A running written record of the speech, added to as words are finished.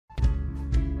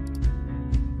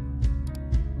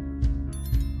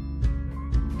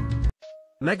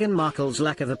Meghan Markle's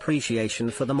lack of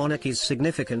appreciation for the monarchy's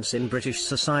significance in British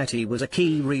society was a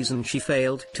key reason she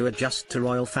failed to adjust to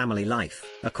royal family life,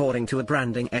 according to a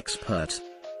branding expert.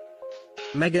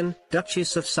 Meghan,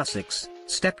 Duchess of Sussex,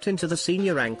 stepped into the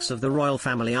senior ranks of the royal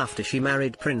family after she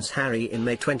married Prince Harry in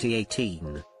May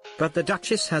 2018. But the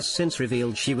Duchess has since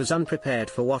revealed she was unprepared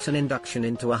for what an induction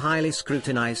into a highly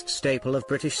scrutinized staple of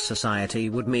British society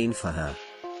would mean for her.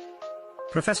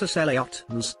 Professor Sally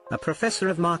Ottens, a professor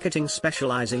of marketing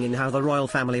specializing in how the royal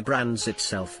family brands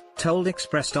itself, told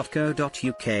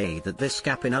Express.co.uk that this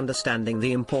gap in understanding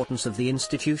the importance of the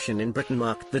institution in Britain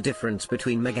marked the difference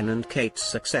between Meghan and Kate's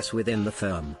success within the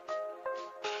firm.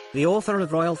 The author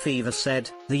of Royal Fever said,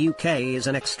 "The UK is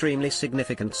an extremely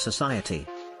significant society.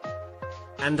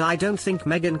 And I don't think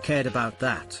Meghan cared about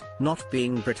that, not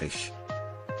being British.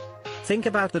 Think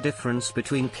about the difference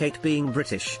between Kate being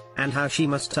British, and how she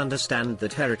must understand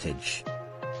that heritage."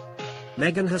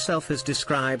 Meghan herself has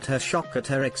described her shock at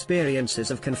her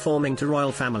experiences of conforming to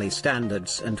royal family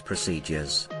standards and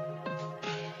procedures.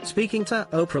 Speaking to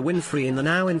Oprah Winfrey in the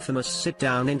now infamous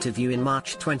sit-down interview in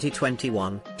March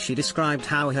 2021, she described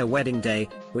how her wedding day,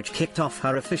 which kicked off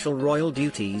her official royal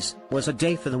duties, was a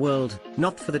day for the world,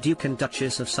 not for the Duke and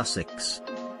Duchess of Sussex.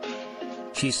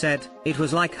 She said, "It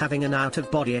was like having an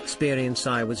out-of-body experience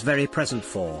I was very present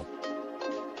for.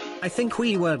 I think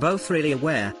we were both really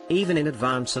aware, even in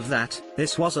advance of that,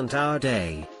 this wasn't our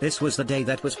day, this was the day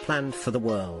that was planned for the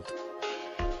world."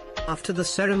 After the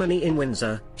ceremony in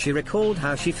Windsor, she recalled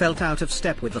how she felt out of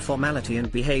step with the formality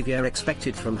and behavior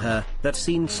expected from her, that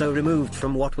seemed so removed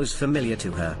from what was familiar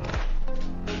to her.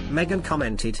 Meghan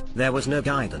commented, "There was no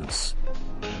guidance.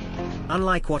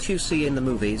 Unlike what you see in the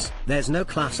movies, there's no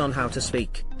class on how to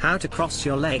speak, how to cross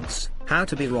your legs, how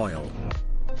to be royal.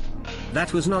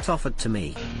 That was not offered to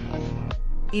me.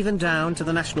 Even down to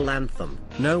the national anthem,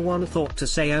 no one thought to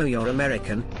say, 'Oh, you're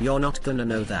American, you're not gonna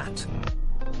know that.'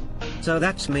 So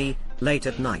that's me, late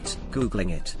at night,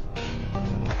 Googling it."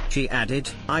 She added,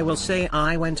 "I will say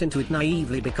I went into it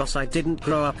naively because I didn't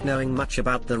grow up knowing much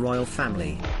about the royal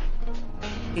family.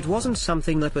 It wasn't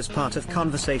something that was part of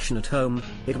conversation at home,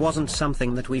 it wasn't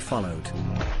something that we followed."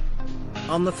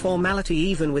 On the formality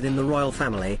even within the royal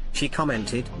family, she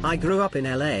commented, "I grew up in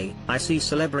LA, I see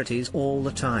celebrities all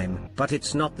the time, but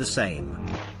it's not the same.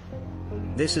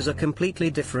 This is a completely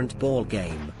different ball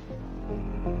game."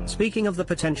 Speaking of the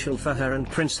potential for her and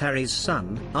Prince Harry's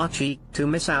son, Archie, to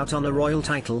miss out on a royal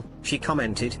title, she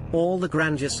commented, "All the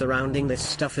grandeur surrounding this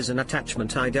stuff is an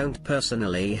attachment I don't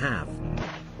personally have.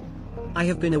 I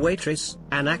have been a waitress,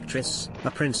 an actress,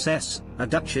 a princess, a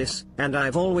duchess, and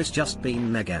I've always just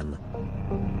been Meghan."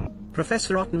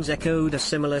 Professor Ottens echoed a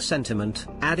similar sentiment,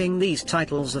 adding these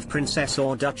titles of princess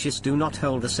or duchess do not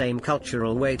hold the same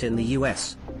cultural weight in the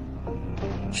US.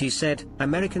 She said,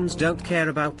 "Americans don't care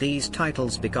about these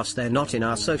titles because they're not in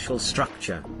our social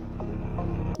structure.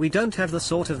 We don't have the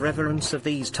sort of reverence of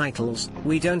these titles,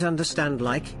 we don't understand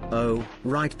like, oh,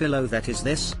 right below that is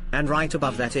this, and right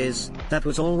above that is, that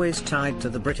was always tied to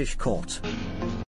the British court."